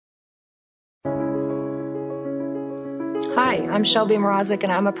Hi, I'm Shelby Mrazek,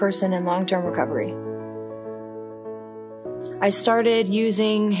 and I'm a person in long-term recovery. I started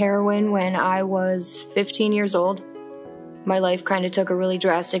using heroin when I was 15 years old. My life kind of took a really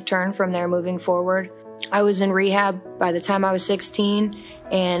drastic turn from there moving forward. I was in rehab by the time I was 16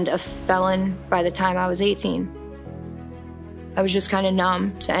 and a felon by the time I was 18. I was just kind of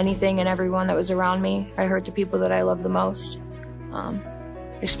numb to anything and everyone that was around me. I hurt the people that I love the most,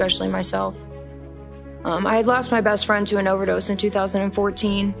 especially myself. I had lost my best friend to an overdose in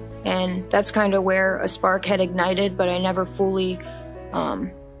 2014, and that's kind of where a spark had ignited, but I never fully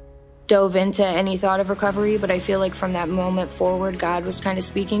dove into any thought of recovery. But I feel like from that moment forward, God was kind of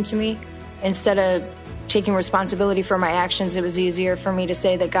speaking to me. Instead of taking responsibility for my actions, it was easier for me to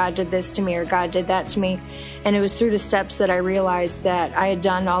say that God did this to me or God did that to me. And it was through the steps that I realized that I had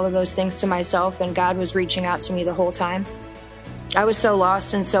done all of those things to myself, and God was reaching out to me the whole time. I was so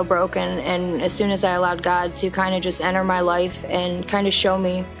lost and so broken, and as soon as I allowed God to kind of just enter my life and kind of show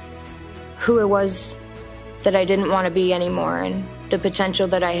me who it was that I didn't want to be anymore and the potential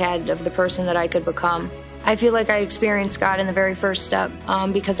that I had of the person that I could become, I feel like I experienced God in the very first step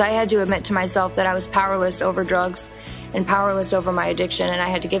because I had to admit to myself that I was powerless over drugs and powerless over my addiction, and I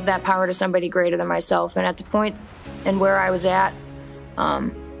had to give that power to somebody greater than myself. And at the point and where I was at,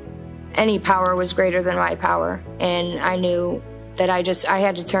 any power was greater than my power, and I knew that I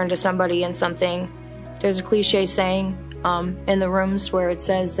had to turn to somebody and something. There's a cliche saying in the rooms where it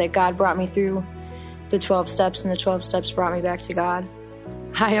says that God brought me through the 12 steps and the 12 steps brought me back to God.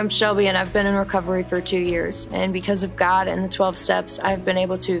 Hi, I'm Shelby, and I've been in recovery for 2 years, and because of God and the 12 steps, I've been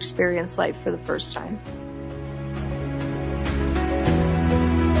able to experience life for the first time.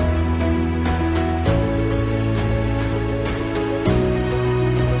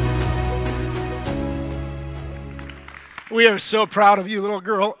 We are so proud of you, little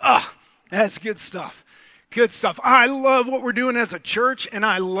girl. That's good stuff. Good stuff. I love what we're doing as a church, and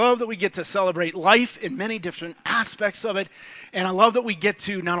I love that we get to celebrate life in many different aspects of it. And I love that we get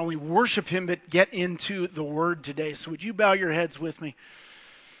to not only worship him, but get into the word today. So would you bow your heads with me?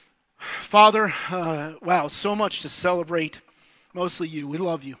 Father, wow, so much to celebrate. Mostly you. We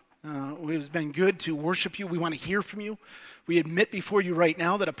love you. It's been good to worship you. We want to hear from you. We admit before you right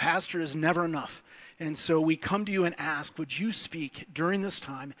now that a pastor is never enough. And so we come to you and ask, would you speak during this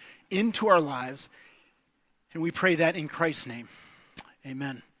time into our lives? And we pray that in Christ's name.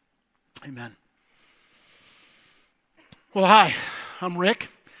 Amen. Amen. Well, hi, I'm Rick,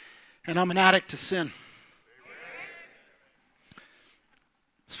 and I'm an addict to sin.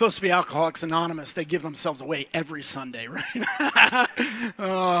 It's supposed to be Alcoholics Anonymous. They give themselves away every Sunday, right?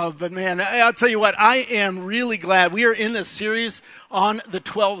 But man, I'll tell you what, I am really glad. We are in this series on the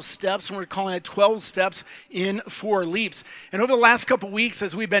 12 steps, and we're calling it 12 Steps in 4 Leaps. And over the last couple weeks,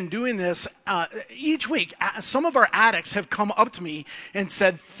 as we've been doing this, each week, some of our addicts have come up to me and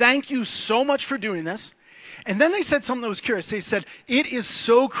said, thank you so much for doing this. And then they said something that was curious. They said, it is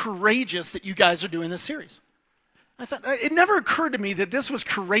so courageous that you guys are doing this series. I thought, it never occurred to me that this was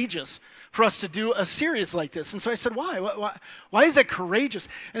courageous for us to do a series like this. And so I said, why? Why is that courageous?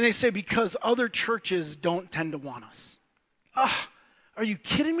 And they say, because other churches don't tend to want us. Are you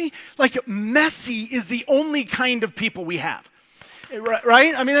kidding me? Like, messy is the only kind of people we have,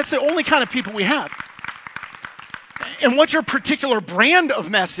 right? I mean, that's the only kind of people we have. And what your particular brand of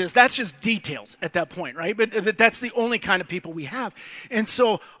mess is, that's just details at that point, right? But that's the only kind of people we have. And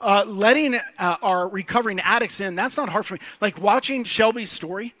so letting our recovering addicts in, that's not hard for me. Like watching Shelby's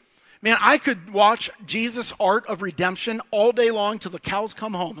story, man, I could watch Jesus' art of redemption all day long till the cows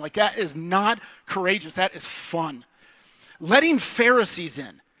come home. Like that is not courageous. That is fun. Letting Pharisees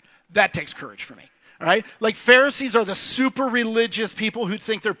in, that takes courage for me. All right? Like Pharisees are the super religious people who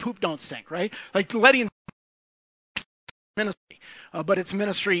think their poop don't stink, right? Like letting ministry, but it's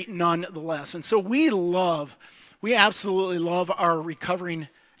ministry nonetheless. And so we absolutely love our recovering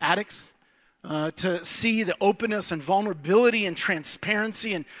addicts to see the openness and vulnerability and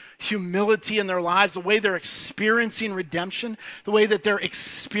transparency and humility in their lives, the way they're experiencing redemption, the way that they're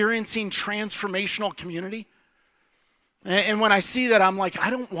experiencing transformational community. And when I see that, I'm like, I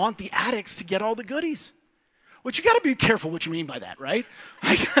don't want the addicts to get all the goodies. Which you got to be careful what you mean by that, right?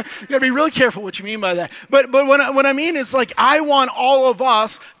 You got to be really careful what you mean by that. But what I mean is like I want all of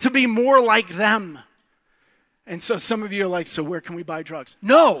us to be more like them. And so some of you are like, so where can we buy drugs?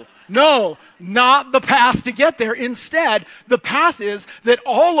 No, not the path to get there. Instead, the path is that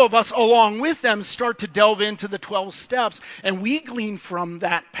all of us along with them start to delve into the 12 steps, and we glean from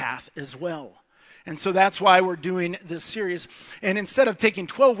that path as well. And so that's why we're doing this series. And instead of taking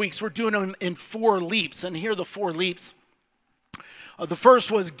 12 weeks, we're doing them in 4 leaps. And here are the 4 leaps. The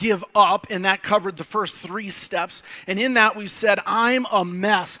first was give up, and that covered the first 3 steps. And in that we said, I'm a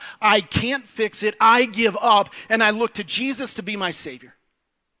mess. I can't fix it. I give up, and I look to Jesus to be my Savior.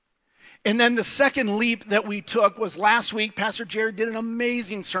 And then the second leap that we took was last week. Pastor Jared did an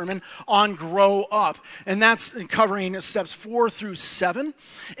amazing sermon on grow up. And that's covering steps 4 through 7.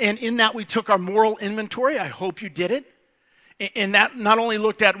 And in that we took our moral inventory. I hope you did it. And that not only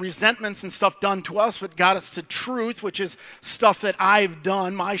looked at resentments and stuff done to us, but got us to truth, which is stuff that I've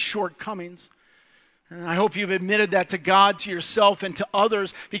done, my shortcomings. And I hope you've admitted that to God, to yourself, and to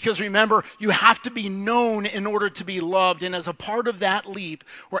others, because remember, you have to be known in order to be loved. And as a part of that leap,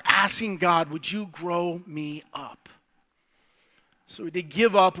 we're asking God, would you grow me up? So we did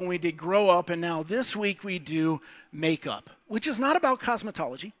give up and we did grow up, and now this week we do make up, which is not about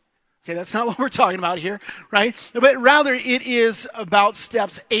cosmetology. Okay, that's not what we're talking about here, right? But rather it is about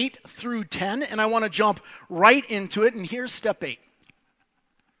steps 8 through 10, and I want to jump right into it, and here's step 8.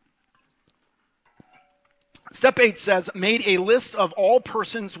 Step 8 says, made a list of all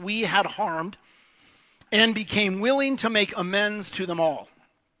persons we had harmed and became willing to make amends to them all.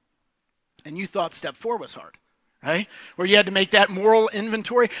 And you thought step 4 was hard, right? Where you had to make that moral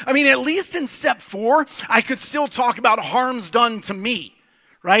inventory. I mean, at least in step 4, I could still talk about harms done to me,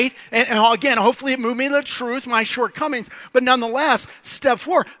 right? And again, hopefully it moved me to the truth, my shortcomings. But nonetheless, step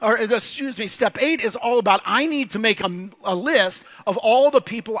 8 is all about I need to make a list of all the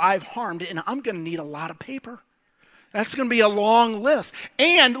people I've harmed, and I'm going to need a lot of paper. That's going to be a long list.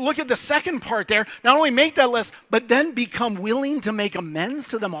 And look at the second part there. Not only make that list, but then become willing to make amends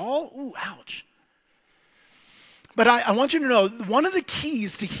to them all. Ooh, ouch. But I want you to know, one of the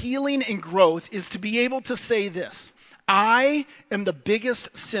keys to healing and growth is to be able to say this. I am the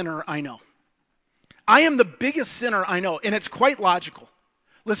biggest sinner I know. I am the biggest sinner I know, and it's quite logical.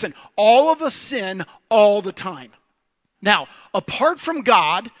 Listen, all of us sin all the time. Now, apart from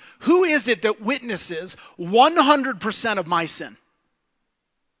God, who is it that witnesses 100% of my sin?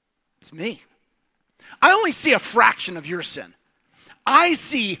 It's me. I only see a fraction of your sin. I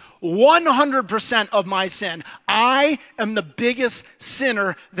see 100% of my sin. I am the biggest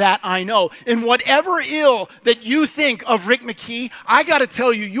sinner that I know. And whatever ill that you think of Rick McKee, I got to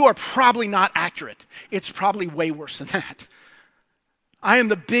tell you, you are probably not accurate. It's probably way worse than that. I am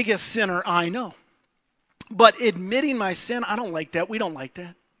the biggest sinner I know. But admitting my sin, I don't like that. We don't like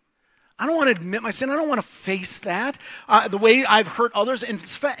that. I don't want to admit my sin. I don't want to face that the way I've hurt others.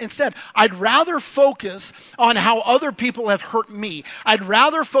 Instead, I'd rather focus on how other people have hurt me. I'd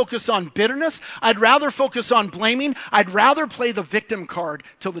rather focus on bitterness. I'd rather focus on blaming. I'd rather play the victim card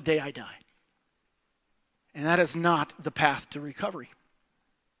till the day I die. And that is not the path to recovery.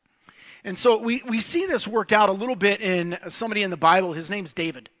 And so we see this work out a little bit in somebody in the Bible. His name's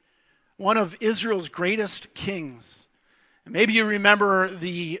David, one of Israel's greatest kings. And maybe you remember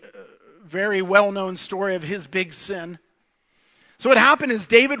the very well-known story of his big sin. So what happened is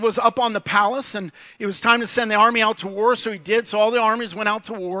David was up on the palace, and it was time to send the army out to war, so he did. So all the armies went out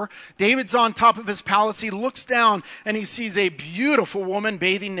to war. David's on top of his palace. He looks down, and he sees a beautiful woman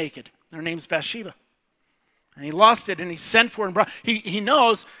bathing naked. Her name's Bathsheba. And he lusted, and he sent for her. And he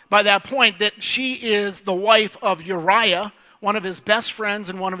knows by that point that she is the wife of Uriah, one of his best friends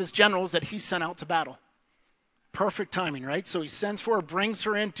and one of his generals that he sent out to battle. Perfect timing, right? So he sends for her, brings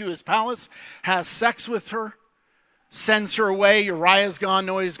her into his palace, has sex with her, sends her away. Uriah's gone.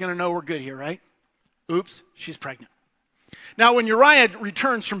 Nobody's going to know we're good here, right? Oops, she's pregnant. Now, when Uriah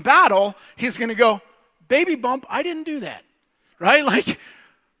returns from battle, he's going to go, baby bump, I didn't do that, right? Like,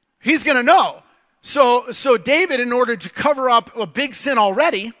 he's going to know. So David, in order to cover up a big sin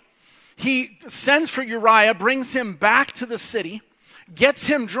already, he sends for Uriah, brings him back to the city, gets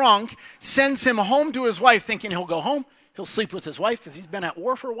him drunk, sends him home to his wife, thinking he'll go home. He'll sleep with his wife because he's been at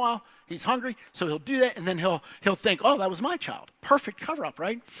war for a while. He's hungry, so he'll do that, and then he'll think, oh, that was my child. Perfect cover-up,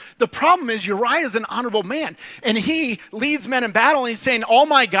 right? The problem is Uriah is an honorable man, and he leads men in battle, and he's saying, all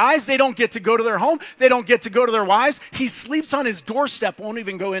my guys, they don't get to go to their home. They don't get to go to their wives. He sleeps on his doorstep, won't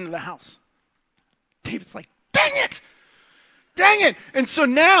even go into the house. David's like, dang it! Dang it! And so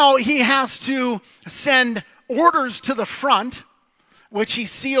now he has to send orders to the front, which he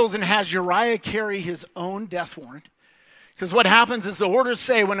seals and has Uriah carry his own death warrant. Because what happens is the orders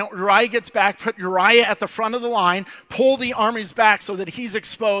say when Uriah gets back, put Uriah at the front of the line, pull the armies back so that he's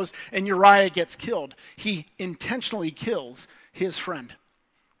exposed and Uriah gets killed. He intentionally kills his friend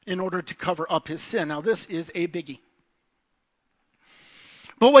in order to cover up his sin. Now this is a biggie.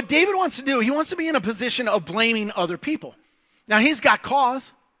 But what David wants to do, he wants to be in a position of blaming other people. Now he's got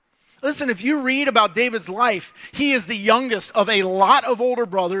cause. Listen, if you read about David's life, he is the youngest of a lot of older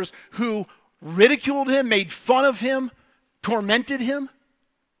brothers who ridiculed him, made fun of him, tormented him?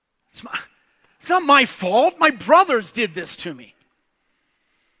 It's not my fault. My brothers did this to me.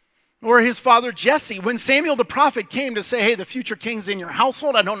 Or his father Jesse, when Samuel the prophet came to say, hey, the future king's in your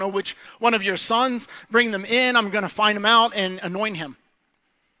household. I don't know which one of your sons. Bring them in. I'm going to find him out and anoint him.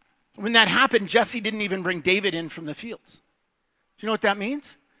 When that happened, Jesse didn't even bring David in from the fields. Do you know what that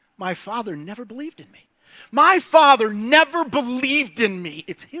means? My father never believed in me. My father never believed in me.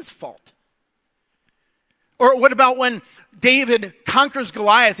 It's his fault. Or what about when David conquers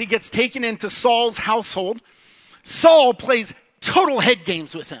Goliath? He gets taken into Saul's household. Saul plays total head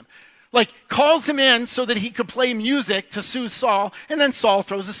games with him. Like calls him in so that he could play music to soothe Saul, and then Saul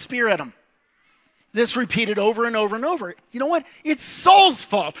throws a spear at him. This repeated over and over and over. You know what? It's Saul's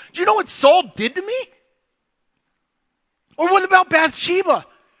fault. Do you know what Saul did to me? Or what about Bathsheba?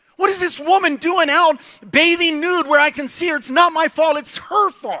 What is this woman doing out bathing nude where I can see her? It's not my fault. It's her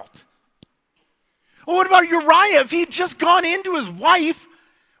fault. Or what about Uriah? If he'd just gone into his wife,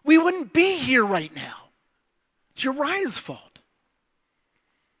 we wouldn't be here right now. It's Uriah's fault.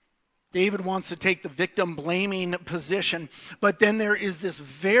 David wants to take the victim-blaming position, but then there is this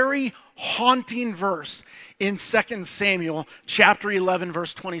very haunting verse in 2 Samuel chapter 11,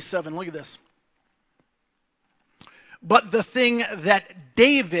 verse 27. Look at this. But the thing that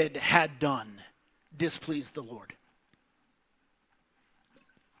David had done displeased the Lord.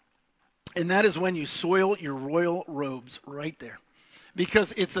 And that is when you soil your royal robes right there.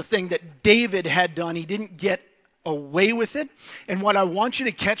 Because it's the thing that David had done. He didn't get away with it. And what I want you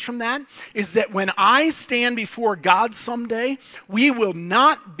to catch from that is that when I stand before God someday, we will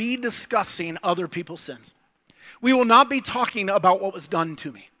not be discussing other people's sins. We will not be talking about what was done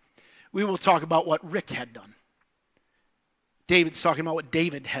to me. We will talk about what Rick had done. David's talking about what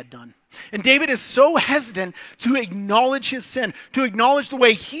David had done. And David is so hesitant to acknowledge his sin, to acknowledge the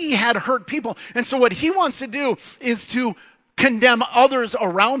way he had hurt people. And so what he wants to do is to condemn others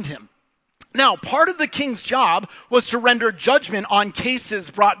around him. Now, part of the king's job was to render judgment on cases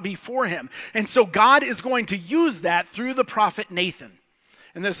brought before him. And so God is going to use that through the prophet Nathan.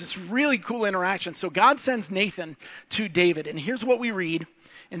 And there's this really cool interaction. So God sends Nathan to David. And here's what we read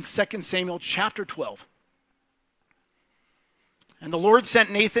in 2 Samuel chapter 12. And the Lord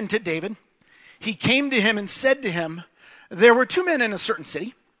sent Nathan to David. He came to him and said to him, there were two men in a certain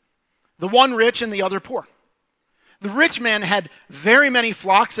city, the one rich and the other poor. The rich man had very many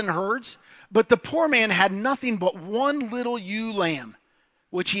flocks and herds, but the poor man had nothing but one little ewe lamb,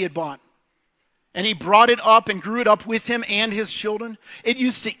 which he had bought. And he brought it up and grew it up with him and his children. It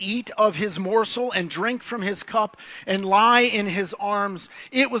used to eat of his morsel and drink from his cup and lie in his arms.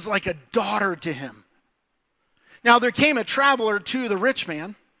 It was like a daughter to him. Now there came a traveler to the rich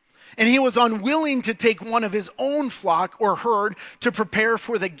man, and he was unwilling to take one of his own flock or herd to prepare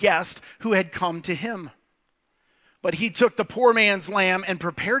for the guest who had come to him. But he took the poor man's lamb and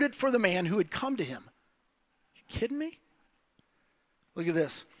prepared it for the man who had come to him. You kidding me? Look at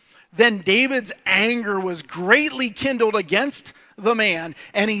this. Then David's anger was greatly kindled against the man,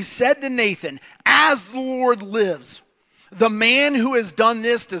 and he said to Nathan, as the Lord lives, the man who has done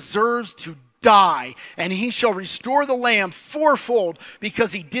this deserves to die, and he shall restore the lamb fourfold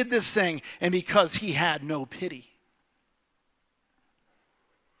because he did this thing and because he had no pity.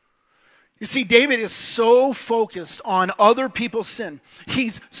 You see, David is so focused on other people's sin.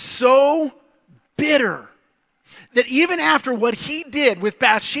 He's so bitter that even after what he did with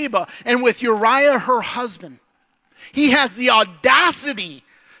Bathsheba and with Uriah, her husband, he has the audacity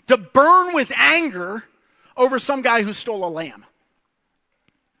to burn with anger over some guy who stole a lamb.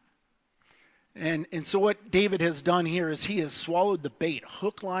 And so what David has done here is he has swallowed the bait,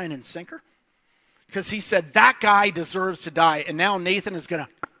 hook, line, and sinker. Because he said, that guy deserves to die. And now Nathan is going to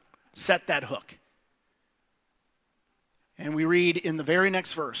set that hook. And we read in the very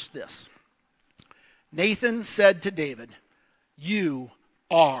next verse this. Nathan said to David, you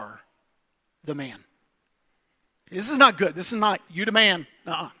are the man. This is not good. This is not you the man.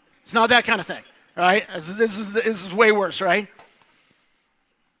 It's not that kind of thing. Right? This is way worse, right?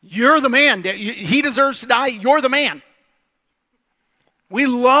 You're the man. He deserves to die. You're the man. We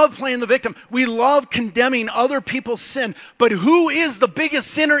love playing the victim. We love condemning other people's sin. But who is the biggest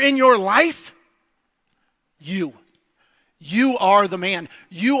sinner in your life? You. You are the man.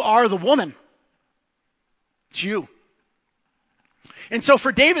 You are the woman. It's you. And so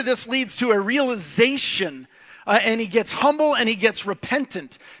for David, this leads to a realization. And he gets humble and he gets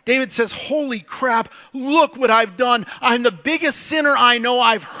repentant. David says, holy crap, look what I've done. I'm the biggest sinner I know.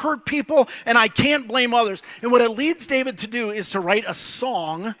 I've hurt people and I can't blame others. And what it leads David to do is to write a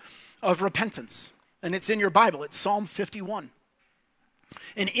song of repentance. And it's in your Bible. It's Psalm 51.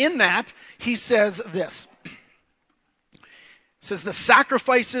 And in that, he says this. It says, the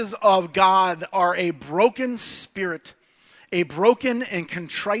sacrifices of God are a broken spirit, a broken and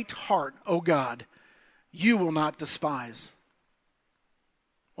contrite heart, O God, you will not despise.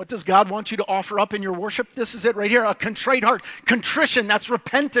 What does God want you to offer up in your worship? This is it right here, a contrite heart. Contrition, that's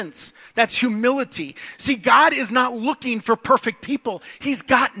repentance. That's humility. See, God is not looking for perfect people. He's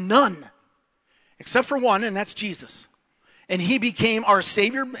got none, except for one, and that's Jesus. And he became our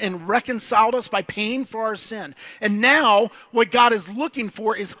Savior and reconciled us by paying for our sin. And now what God is looking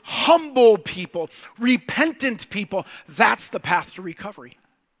for is humble people, repentant people. That's the path to recovery.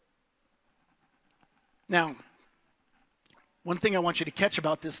 Now, one thing I want you to catch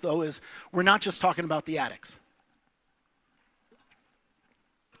about this, though, is we're not just talking about the addicts.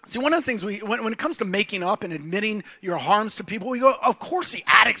 See, one of the things when it comes to making up and admitting your harms to people, we go, of course the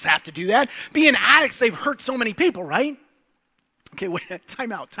addicts have to do that. Being addicts, they've hurt so many people, right? Okay, wait,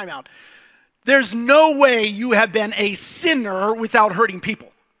 time out. There's no way you have been a sinner without hurting people.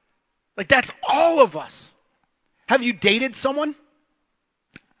 Like, that's all of us. Have you dated someone?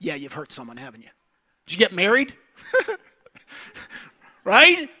 Yeah, you've hurt someone, haven't you? Did you get married?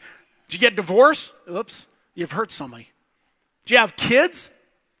 Right? Did you get divorced? Oops, you've hurt somebody. Do you have kids?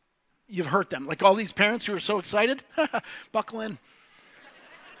 You've hurt them. Like all these parents who are so excited, buckle in.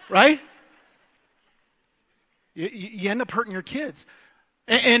 Right? You end up hurting your kids.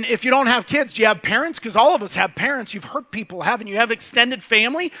 And if you don't have kids, do you have parents? Because all of us have parents. You've hurt people, haven't you? You have extended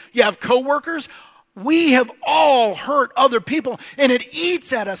family. You have coworkers. We have all hurt other people, and it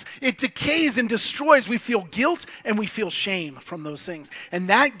eats at us. It decays and destroys. We feel guilt and we feel shame from those things. And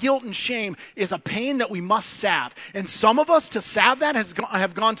that guilt and shame is a pain that we must salve. And some of us, to salve that,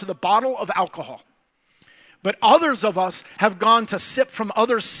 have gone to the bottle of alcohol. But others of us have gone to sip from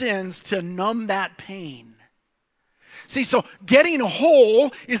other sins to numb that pain. See, so getting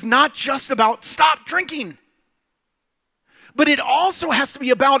whole is not just about stop drinking. But it also has to be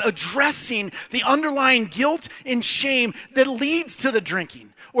about addressing the underlying guilt and shame that leads to the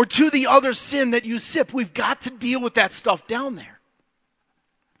drinking or to the other sin that you sip. We've got to deal with that stuff down there.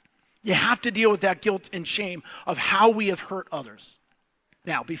 You have to deal with that guilt and shame of how we have hurt others.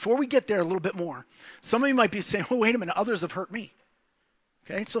 Now, before we get there a little bit more, some of you might be saying, well, wait a minute, others have hurt me.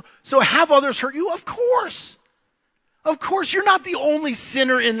 Okay, so have others hurt you? Of course. Of course, you're not the only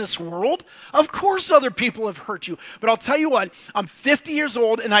sinner in this world. Of course, other people have hurt you. But I'll tell you what, I'm 50 years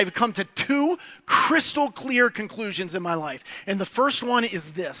old and I've come to two crystal clear conclusions in my life. And the first one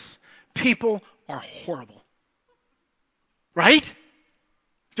is this: people are horrible. Right?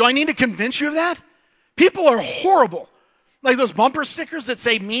 Do I need to convince you of that? People are horrible. Like those bumper stickers that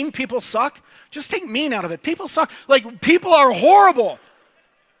say mean people suck. Just take mean out of it. People suck. Like, people are horrible.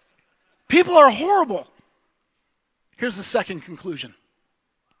 People are horrible. Here's the second conclusion.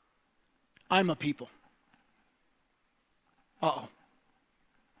 I'm a people. Uh-oh.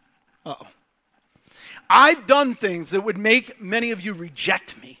 I've done things that would make many of you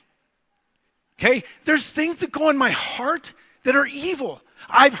reject me. Okay? There's things that go in my heart that are evil.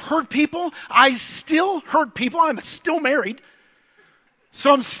 I've hurt people. I still hurt people. I'm still married.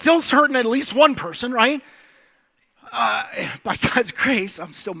 So I'm still hurting at least one person, right? By God's grace,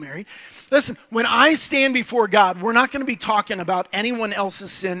 I'm still married. Listen, when I stand before God, we're not going to be talking about anyone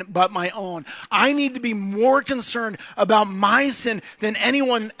else's sin but my own. I need to be more concerned about my sin than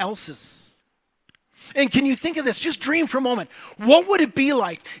anyone else's. And can you think of this? Just dream for a moment. What would it be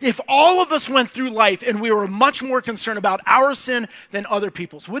like if all of us went through life and we were much more concerned about our sin than other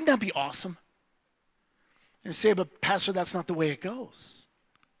people's? Wouldn't that be awesome? And you say, but Pastor, that's not the way it goes.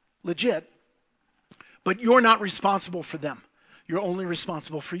 Legit. But you're not responsible for them. You're only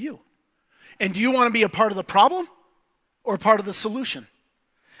responsible for you. And do you want to be a part of the problem or part of the solution?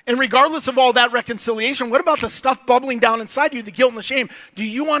 And regardless of all that reconciliation, what about the stuff bubbling down inside you, the guilt and the shame? Do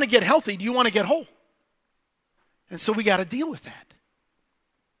you want to get healthy? Do you want to get whole? And so we got to deal with that.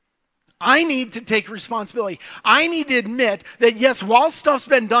 I need to take responsibility. I need to admit that, yes, while stuff's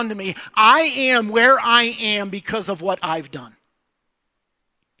been done to me, I am where I am because of what I've done.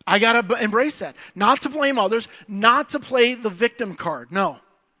 I got to embrace that. Not to blame others, not to play the victim card. No.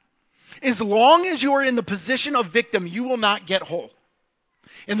 As long as you are in the position of victim, you will not get whole.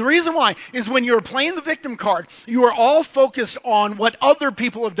 And the reason why is when you're playing the victim card, you are all focused on what other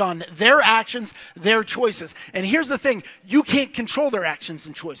people have done, their actions, their choices. And here's the thing, you can't control their actions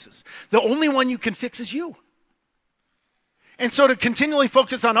and choices. The only one you can fix is you. And so to continually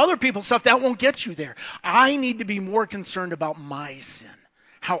focus on other people's stuff, that won't get you there. I need to be more concerned about my sin,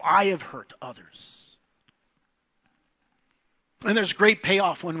 how I have hurt others. And there's great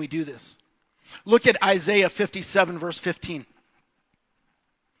payoff when we do this. Look at Isaiah 57, verse 15.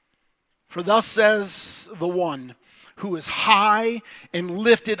 For thus says the one who is high and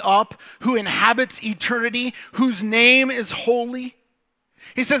lifted up, who inhabits eternity, whose name is holy.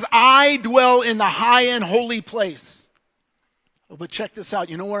 He says, I dwell in the high and holy place. Oh, but check this out.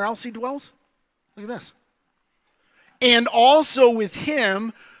 You know where else he dwells? Look at this. And also with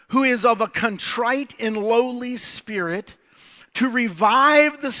him who is of a contrite and lowly spirit, to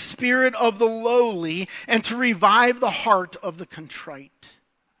revive the spirit of the lowly and to revive the heart of the contrite.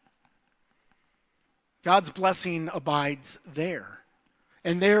 God's blessing abides there.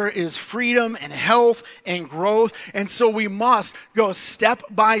 And there is freedom and health and growth. And so we must go step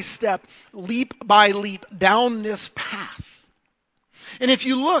by step, leap by leap down this path. And if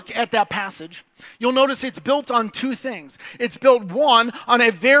you look at that passage, you'll notice it's built on two things. It's built, one, on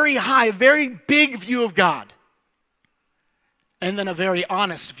a very high, very big view of God. And then a very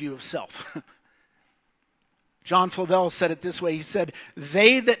honest view of self. John Flavel said it this way. He said,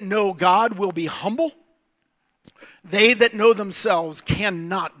 they that know God will be humble. They that know themselves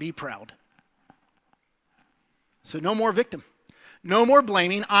cannot be proud. So no more victim. No more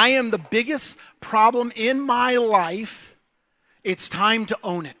blaming. I am the biggest problem in my life. It's time to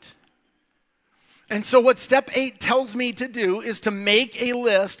own it. And so what step 8 tells me to do is to make a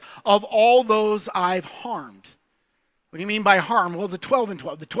list of all those I've harmed. What do you mean by harm? Well, the 12 and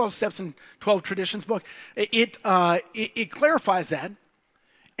 12, the 12 Steps and 12 Traditions book, it clarifies that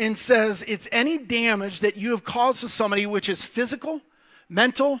and says it's any damage that you have caused to somebody which is physical,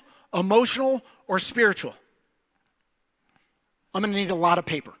 mental, emotional, or spiritual. I'm going to need a lot of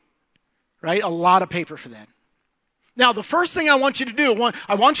paper, right? A lot of paper for that. Now, the first thing I want you to do,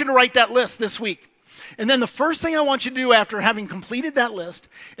 I want you to write that list this week. And then the first thing I want you to do after having completed that list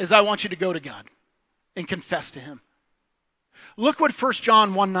is I want you to go to God and confess to him. Look what 1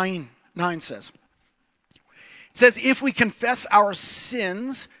 John 1:9 says. It says, if we confess our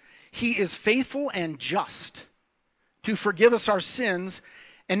sins, he is faithful and just to forgive us our sins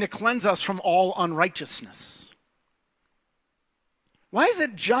and to cleanse us from all unrighteousness. Why is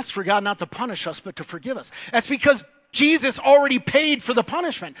it just for God not to punish us, but to forgive us? That's because Jesus already paid for the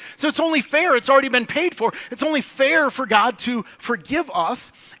punishment. So it's only fair. It's already been paid for. It's only fair for God to forgive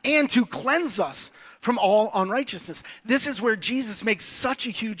us and to cleanse us from all unrighteousness. This is where Jesus makes such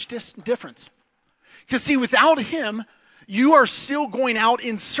a huge difference. Because see, without him, you are still going out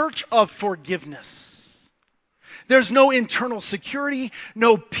in search of forgiveness. There's no internal security,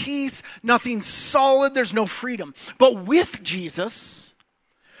 no peace, nothing solid, there's no freedom. But with Jesus,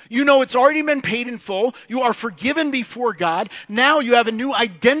 you know it's already been paid in full. You are forgiven before God. Now you have a new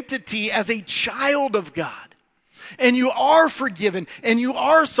identity as a child of God. And you are forgiven, and you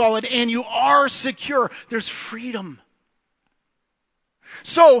are solid, and you are secure. There's freedom.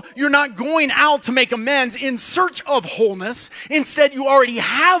 So you're not going out to make amends in search of wholeness. Instead, you already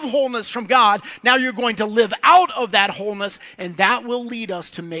have wholeness from God. Now you're going to live out of that wholeness, and that will lead us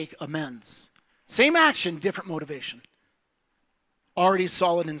to make amends. Same action, different motivation. Already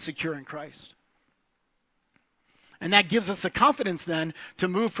solid and secure in Christ. And that gives us the confidence then to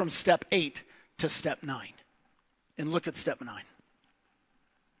move from step 8 to step 9. And look at step 9.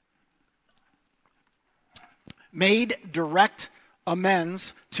 Made direct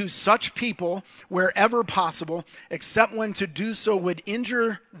amends to such people wherever possible, except when to do so would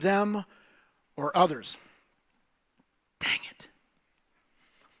injure them or others. Dang it.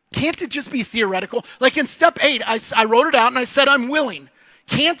 Can't it just be theoretical? Like in step 8, I wrote it out and I said I'm willing.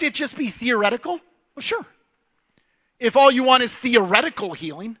 Can't it just be theoretical? Well, sure. If all you want is theoretical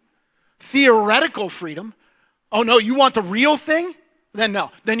healing, theoretical freedom, oh no, you want the real thing? Then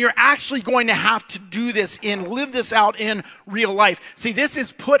no. Then you're actually going to have to do this and live this out in real life. See, this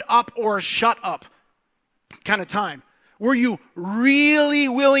is put up or shut up kind of time. Were you really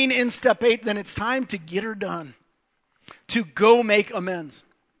willing in step 8? Then it's time to get her done. To go make amends.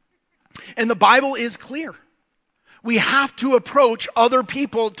 And the Bible is clear. We have to approach other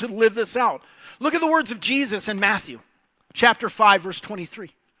people to live this out. Look at the words of Jesus in Matthew chapter 5, verse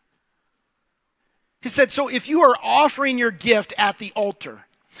 23. He said, so if you are offering your gift at the altar,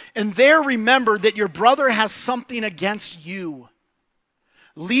 and there remember that your brother has something against you,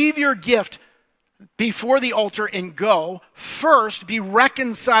 leave your gift before the altar and go. First, be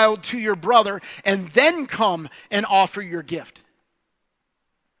reconciled to your brother, and then come and offer your gift.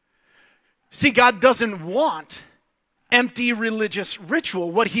 See, God doesn't want empty religious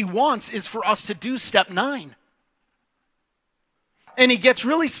ritual. What he wants is for us to do step 9. And he gets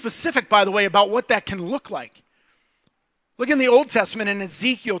really specific, by the way, about what that can look like. Look in the Old Testament in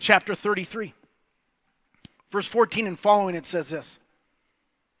Ezekiel chapter 33. Verse 14 and following, it says this.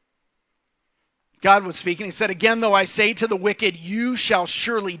 God was speaking. He said, again, though I say to the wicked, you shall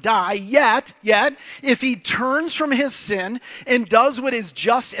surely die, yet, if he turns from his sin and does what is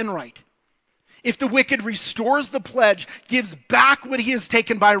just and right, if the wicked restores the pledge, gives back what he has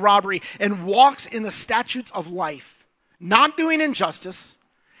taken by robbery, and walks in the statutes of life, not doing injustice,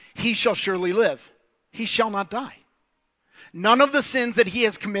 he shall surely live. He shall not die. None of the sins that he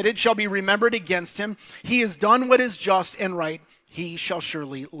has committed shall be remembered against him. He has done what is just and right. He shall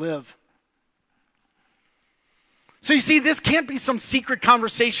surely live. So you see, this can't be some secret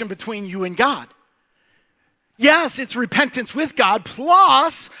conversation between you and God. Yes, it's repentance with God,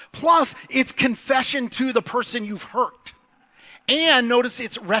 plus it's confession to the person you've hurt. And notice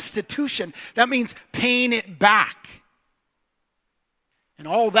it's restitution. That means paying it back. And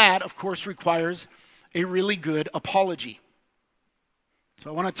all that, of course, requires a really good apology.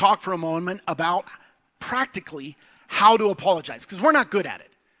 So I want to talk for a moment about practically how to apologize, because we're not good at it.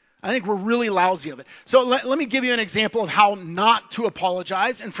 I think we're really lousy of it. So let me give you an example of how not to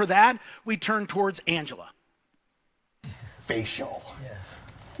apologize. And for that, we turn towards Angela. Facial. Yes.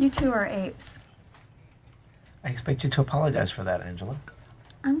 You two are apes. I expect you to apologize for that, Angela.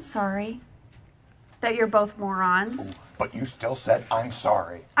 I'm sorry that you're both morons. But you still said, I'm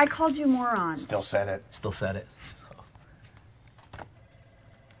sorry. I called you morons. Still said it. Still said it.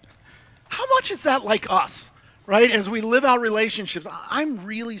 How much is that like us? Right? As we live out relationships, I'm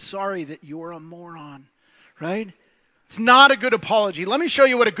really sorry that you're a moron, right? It's not a good apology. Let me show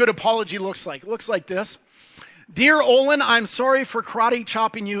you what a good apology looks like. It looks like this. Dear Olin, I'm sorry for karate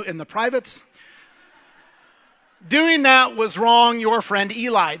chopping you in the privates. Doing that was wrong, your friend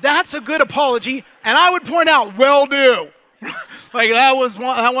Eli. That's a good apology, and I would point out, well due. Like that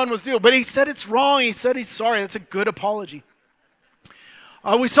one was due. But he said it's wrong. He said he's sorry. That's a good apology.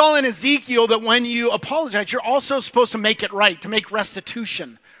 We saw in Ezekiel that when you apologize, you're also supposed to make it right, to make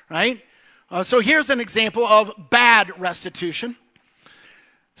restitution, right? So here's an example of bad restitution.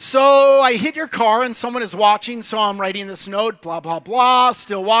 So I hit your car and someone is watching, so I'm writing this note, blah, blah, blah,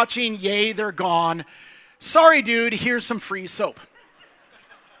 still watching, yay, they're gone. Sorry, dude, here's some free soap.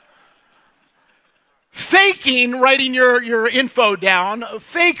 Faking writing your info down,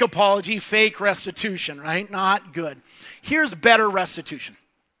 fake apology, fake restitution, right? Not good. Here's better restitution.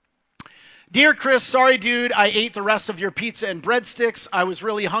 Dear Chris, sorry dude, I ate the rest of your pizza and breadsticks. I was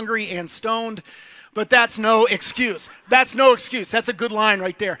really hungry and stoned, but that's no excuse. That's no excuse. That's a good line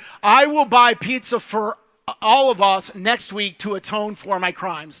right there. I will buy pizza for all of us next week to atone for my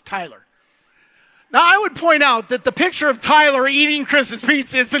crimes. Tyler. Now, I would point out that the picture of Tyler eating Chris's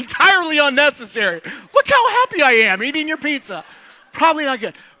pizza is entirely unnecessary. Look how happy I am eating your pizza. Probably not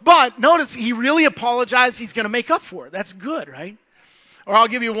good. But notice he really apologized. He's going to make up for it. That's good, right? Or I'll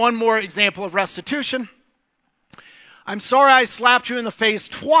give you one more example of restitution. I'm sorry I slapped you in the face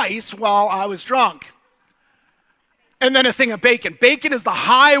twice while I was drunk. And then a thing of bacon. Bacon is the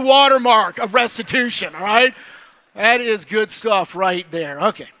high watermark of restitution, all right? That is good stuff right there.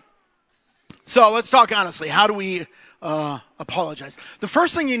 Okay. So let's talk honestly. How do we apologize? The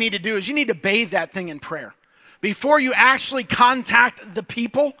first thing you need to do is you need to bathe that thing in prayer. Before you actually contact the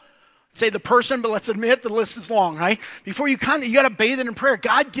people, say the person, but let's admit the list is long, right? Before you got to bathe it in prayer.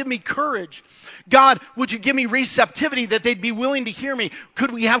 God, give me courage. God, would you give me receptivity that they'd be willing to hear me?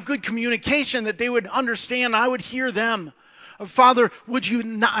 Could we have good communication that they would understand? I would hear them. Father, would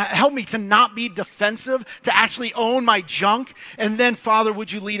you help me to not be defensive, to actually own my junk? And then, Father,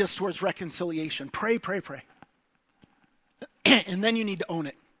 would you lead us towards reconciliation? Pray, pray, pray. And then you need to own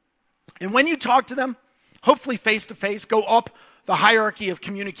it. And when you talk to them, hopefully face to face, go up the hierarchy of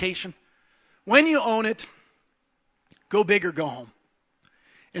communication. When you own it, go big or go home.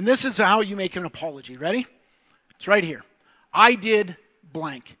 And this is how you make an apology. Ready? It's right here. I did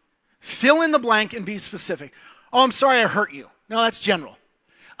blank. Fill in the blank and be specific. Oh, I'm sorry I hurt you. No, that's general.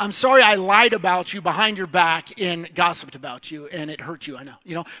 I'm sorry I lied about you behind your back and gossiped about you and it hurt you, I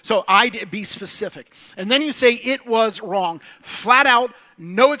know. So be specific. And then you say it was wrong. Flat out,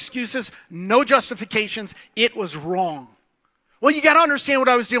 no excuses, no justifications. It was wrong. Well, you got to understand what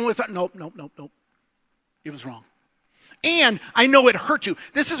I was dealing with. Nope. It was wrong. And I know it hurt you.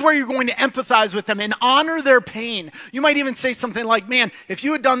 This is where you're going to empathize with them and honor their pain. You might even say something like, man, if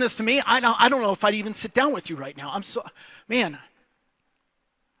you had done this to me, I don't know if I'd even sit down with you right now. Man.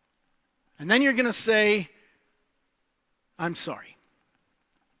 And then you're going to say, I'm sorry.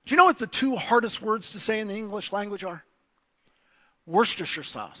 Do you know what the two hardest words to say in the English language are? Worcestershire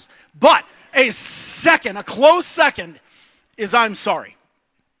sauce. But a close second is I'm sorry.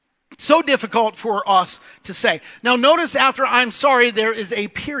 So difficult for us to say. Now notice after I'm sorry, there is a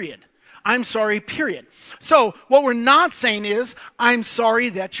period. I'm sorry, period. So what we're not saying is, I'm sorry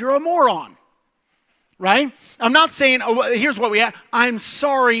that you're a moron. right? I'm not saying, oh, here's what we have. I'm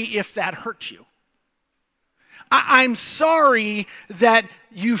sorry if that hurts you. I'm sorry that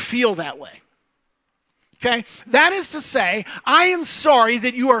you feel that way. Okay? That is to say, I am sorry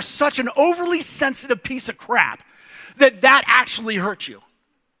that you are such an overly sensitive piece of crap that actually hurts you.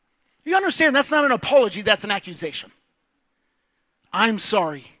 You understand, that's not an apology, that's an accusation. I'm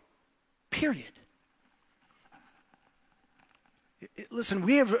sorry. Period. Listen,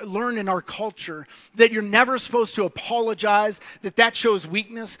 we have learned in our culture that you're never supposed to apologize, that shows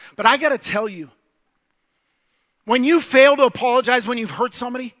weakness. But I got to tell you, when you fail to apologize when you've hurt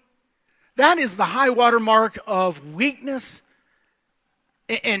somebody, that is the high water mark of weakness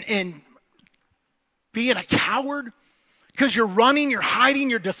and being a coward. Because you're running, you're hiding,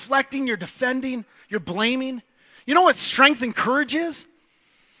 you're deflecting, you're defending, you're blaming. You know what strength and courage is?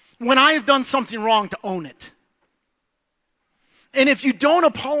 When I have done something wrong, to own it. And if you don't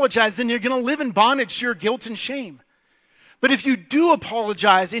apologize, then you're going to live in bondage to your guilt and shame. But if you do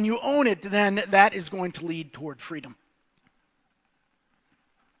apologize and you own it, then that is going to lead toward freedom.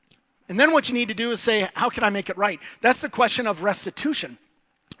 And then what you need to do is say, how can I make it right? That's the question of restitution,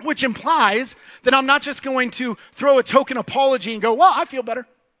 which implies that I'm not just going to throw a token apology and go, well, I feel better,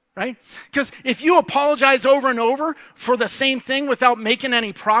 right? Because if you apologize over and over for the same thing without making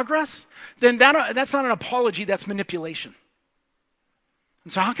any progress, then that's not an apology, that's manipulation.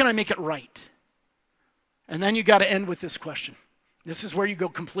 And so how can I make it right? And then you got to end with this question. This is where you go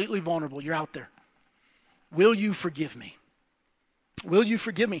completely vulnerable. You're out there. Will you forgive me? Will you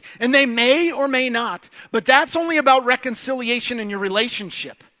forgive me? And they may or may not, but that's only about reconciliation in your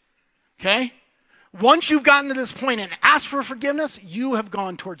relationship. Okay? Once you've gotten to this point and asked for forgiveness, you have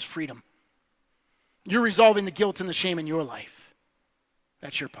gone towards freedom. You're resolving the guilt and the shame in your life.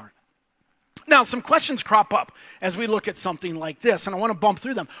 That's your part. Now, some questions crop up as we look at something like this, and I want to bump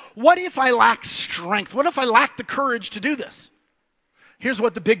through them. What if I lack strength? What if I lack the courage to do this? Here's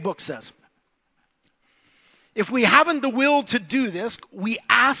what the big book says. If we haven't the will to do this, we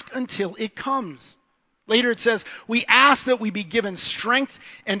ask until it comes. Later it says, we ask that we be given strength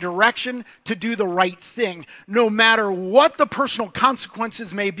and direction to do the right thing. No matter what the personal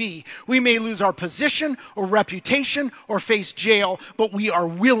consequences may be, we may lose our position or reputation or face jail, but we are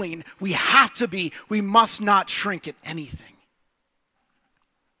willing. We have to be. We must not shrink at anything.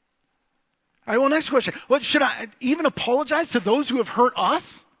 All right, well, next question. Well, should I even apologize to those who have hurt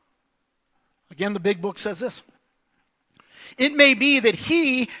us? Again, the big book says this. It may be that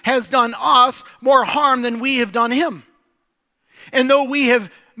he has done us more harm than we have done him. And though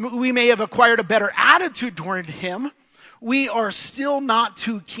we may have acquired a better attitude toward him, we are still not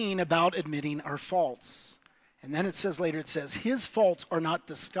too keen about admitting our faults. And then it says later, it says, his faults are not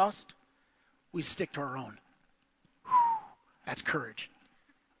discussed. We stick to our own. Whew, that's courage.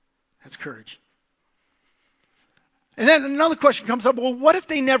 That's courage. And then another question comes up, well, what if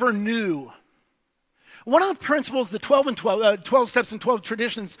they never knew? One of the principles the 12 Steps and 12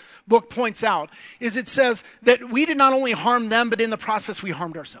 Traditions book points out is it says that we did not only harm them, but in the process we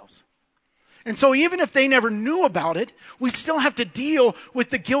harmed ourselves. And so even if they never knew about it, we still have to deal with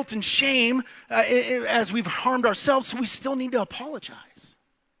the guilt and shame as we've harmed ourselves, so we still need to apologize.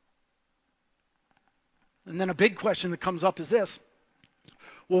 And then a big question that comes up is this.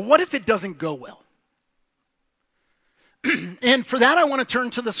 Well, what if it doesn't go well? And for that, I want to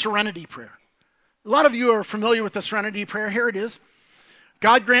turn to the Serenity Prayer. A lot of you are familiar with the Serenity Prayer. Here it is.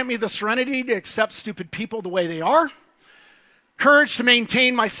 God grant me the serenity to accept stupid people the way they are, courage to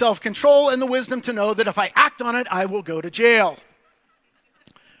maintain my self-control, and the wisdom to know that if I act on it, I will go to jail.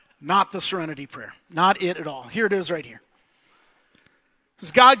 Not the Serenity Prayer. Not it at all. Here it is right here.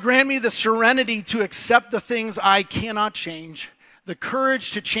 Does God grant me the serenity to accept the things I cannot change, the courage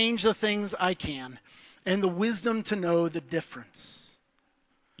to change the things I can, and the wisdom to know the difference.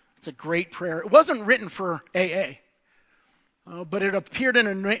 It's a great prayer. It wasn't written for AA, but it appeared in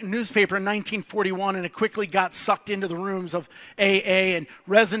a newspaper in 1941, and it quickly got sucked into the rooms of AA and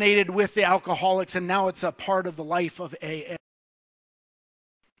resonated with the alcoholics, and now it's a part of the life of AA.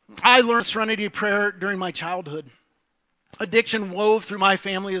 I learned Serenity Prayer during my childhood. Addiction wove through my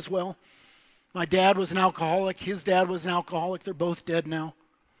family as well. My dad was an alcoholic. His dad was an alcoholic. They're both dead now.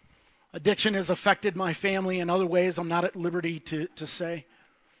 Addiction has affected my family in other ways I'm not at liberty to say.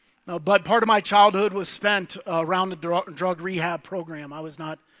 But part of my childhood was spent around the drug rehab program. I was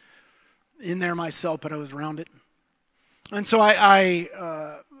not in there myself, but I was around it. And so I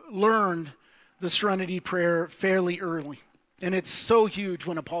learned the Serenity Prayer fairly early. And it's so huge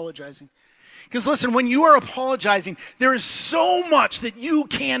when apologizing. Because listen, when you are apologizing, there is so much that you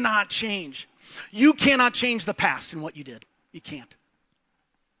cannot change. You cannot change the past and what you did. You can't.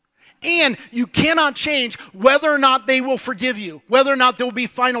 And you cannot change whether or not they will forgive you, whether or not there will be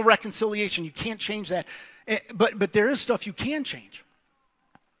final reconciliation. You can't change that. But there is stuff you can change.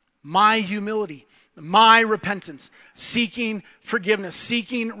 My humility, my repentance, seeking forgiveness,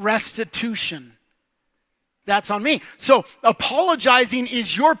 seeking restitution. That's on me. So apologizing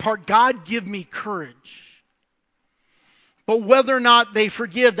is your part. God, give me courage. But whether or not they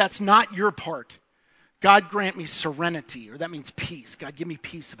forgive, that's not your part. God grant me serenity, or that means peace. God, give me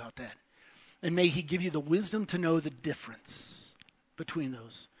peace about that. And may he give you the wisdom to know the difference between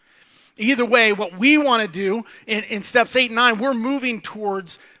those. Either way, what we want to do in steps 8 and 9, we're moving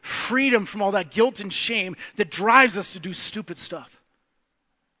towards freedom from all that guilt and shame that drives us to do stupid stuff.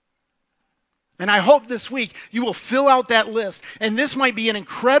 And I hope this week you will fill out that list. And this might be an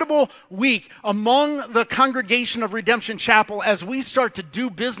incredible week among the congregation of Redemption Chapel as we start to do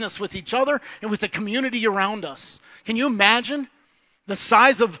business with each other and with the community around us. Can you imagine the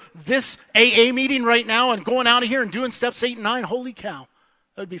size of this AA meeting right now and going out of here and doing steps 8 and 9? Holy cow.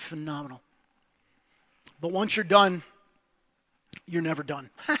 That would be phenomenal. But once you're done, you're never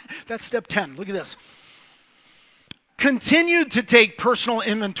done. That's step 10. Look at this. Continued to take personal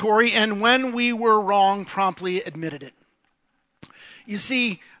inventory, and when we were wrong, promptly admitted it. You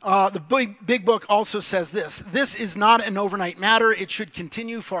see, the big book also says this. This is not an overnight matter. It should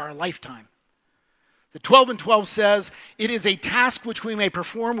continue for our lifetime. The 12 and 12 says, it is a task which we may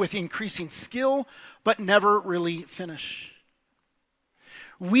perform with increasing skill, but never really finish.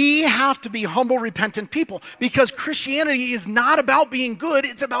 We have to be humble, repentant people because Christianity is not about being good.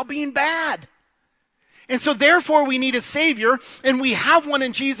 It's about being bad. And so therefore we need a Savior, and we have one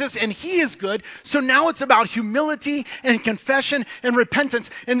in Jesus, and he is good. So now it's about humility and confession and repentance.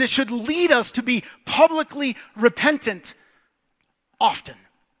 And this should lead us to be publicly repentant often.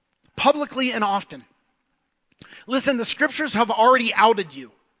 Publicly and often. Listen, the scriptures have already outed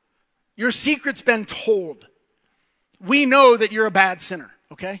you. Your secret's been told. We know that you're a bad sinner.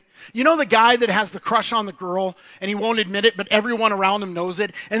 Okay? You know the guy that has the crush on the girl and he won't admit it, but everyone around him knows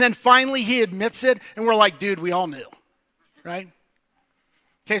it. And then finally he admits it and we're like, dude, we all knew. Right?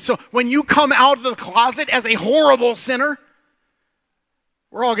 Okay, so when you come out of the closet as a horrible sinner,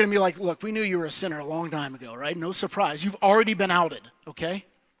 we're all going to be like, look, we knew you were a sinner a long time ago, right? No surprise. You've already been outed. Okay?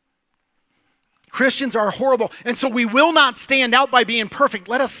 Christians are horrible. And so we will not stand out by being perfect.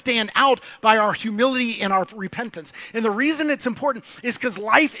 Let us stand out by our humility and our repentance. And the reason it's important is because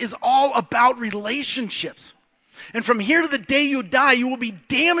life is all about relationships. And from here to the day you die, you will be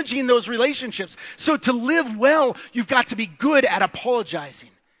damaging those relationships. So to live well, you've got to be good at apologizing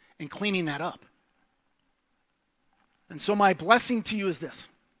and cleaning that up. And so my blessing to you is this.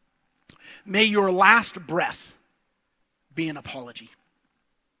 May your last breath be an apology.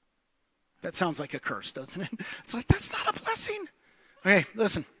 That sounds like a curse, doesn't it? It's like, that's not a blessing. Okay,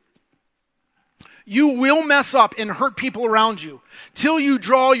 listen. You will mess up and hurt people around you till you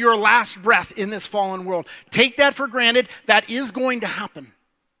draw your last breath in this fallen world. Take that for granted. That is going to happen.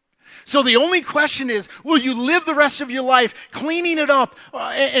 So the only question is, will you live the rest of your life cleaning it up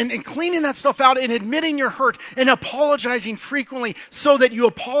and cleaning that stuff out and admitting your hurt and apologizing frequently so that you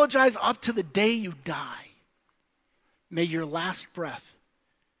apologize up to the day you die? May your last breath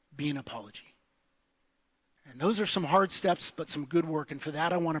be an apology. And those are some hard steps, but some good work. And for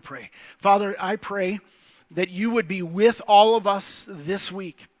that, I want to pray. Father, I pray that you would be with all of us this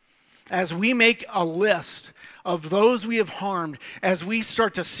week as we make a list of those we have harmed, as we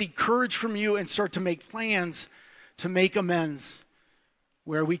start to seek courage from you and start to make plans to make amends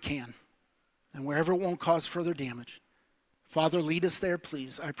where we can and wherever it won't cause further damage. Father, lead us there,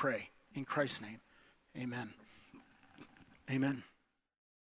 please, I pray. In Christ's name, amen. Amen.